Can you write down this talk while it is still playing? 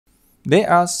There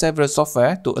are several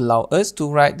software to allow us to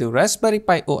write the Raspberry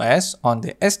Pi OS on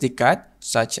the SD card,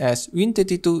 such as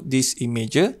Win32 Disk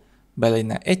Imager,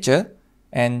 balenaEtcher,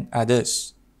 and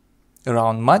others.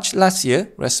 Around March last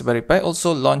year, Raspberry Pi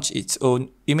also launched its own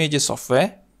imager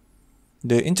software.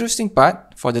 The interesting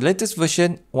part, for the latest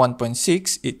version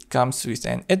 1.6, it comes with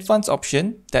an advanced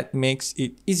option that makes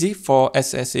it easy for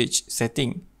SSH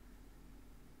setting.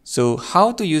 So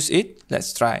how to use it?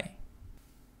 Let's try.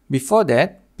 Before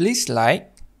that, please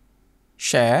like,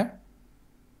 share,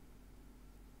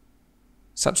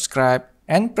 subscribe,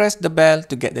 and press the bell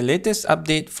to get the latest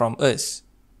update from us.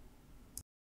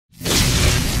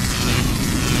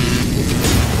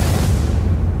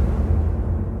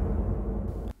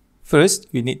 First,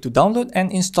 we need to download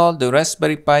and install the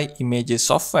Raspberry Pi imager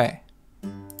software.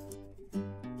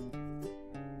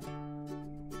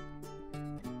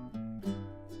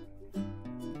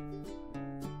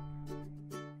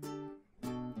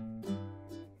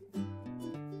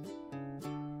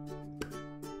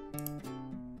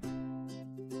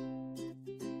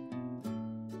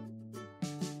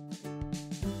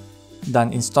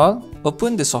 Done install,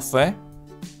 open the software.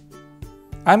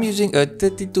 I'm using a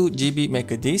 32 GB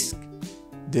mega disk.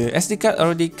 The SD card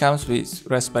already comes with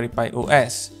Raspberry Pi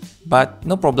OS, but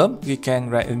no problem, we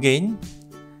can write again.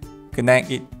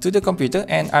 Connect it to the computer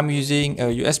and I'm using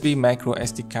a USB micro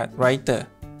SD card writer.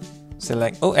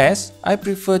 Select OS, I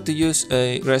prefer to use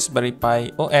a Raspberry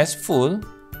Pi OS full.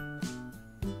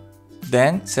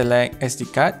 Then select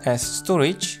SD card as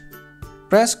storage.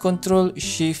 Press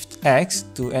Ctrl-Shift-X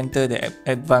to enter the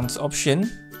advanced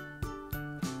option.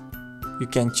 You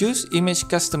can choose image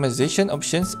customization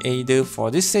options either for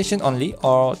this session only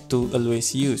or to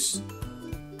always use.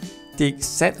 Tick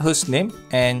Set Hostname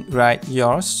and write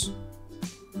yours.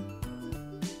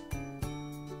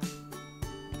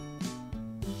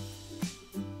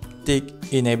 Tick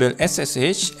Enable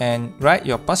SSH and write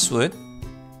your password.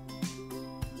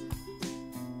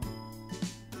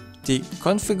 Tick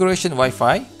Configuration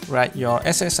Wi-Fi, write your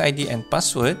SSID and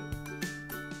password.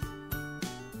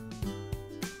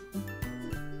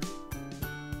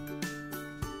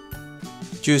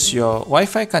 Choose your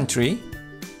Wi-Fi country.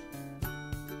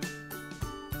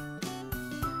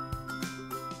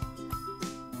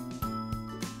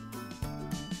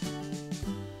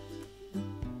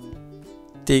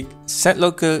 Tick Set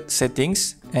Local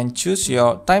Settings and choose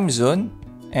your time zone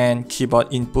and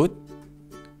keyboard input.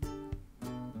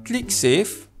 Click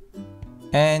Save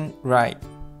and write.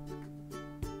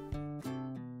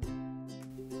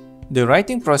 The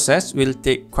writing process will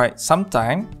take quite some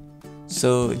time,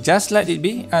 so just let it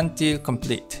be until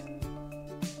complete.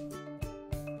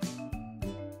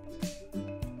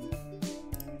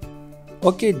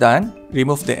 Okay, done.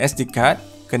 Remove the SD card,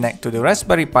 connect to the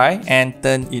Raspberry Pi and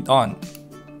turn it on.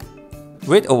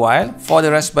 Wait a while for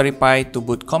the Raspberry Pi to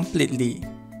boot completely.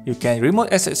 You can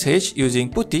remote SSH using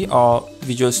PuTTY or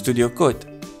Visual Studio Code.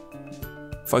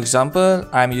 For example,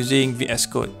 I'm using VS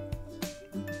Code.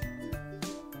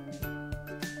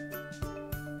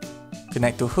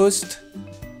 Connect to host.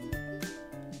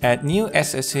 Add new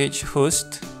SSH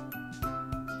host.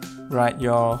 Write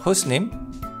your hostname.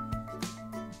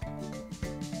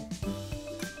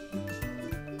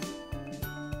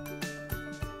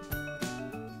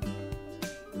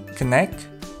 Connect.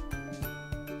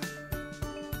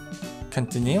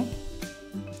 Continue.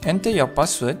 Enter your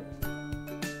password.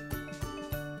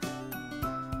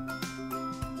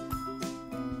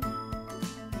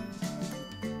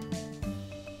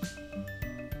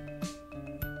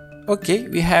 Okay,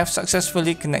 we have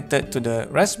successfully connected to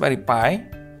the Raspberry Pi.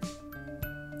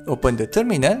 Open the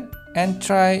terminal and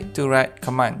try to write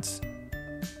commands.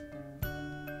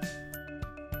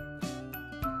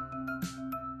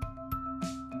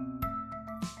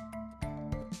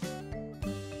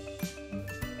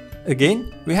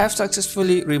 Again, we have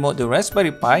successfully removed the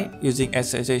Raspberry Pi using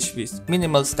SSH with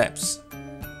minimal steps.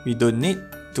 We don't need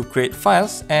to create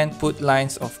files and put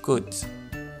lines of code.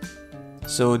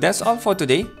 So that's all for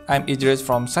today. I'm Idris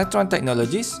from Citron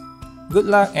Technologies. Good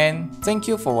luck and thank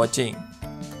you for watching.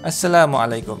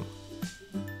 Assalamualaikum.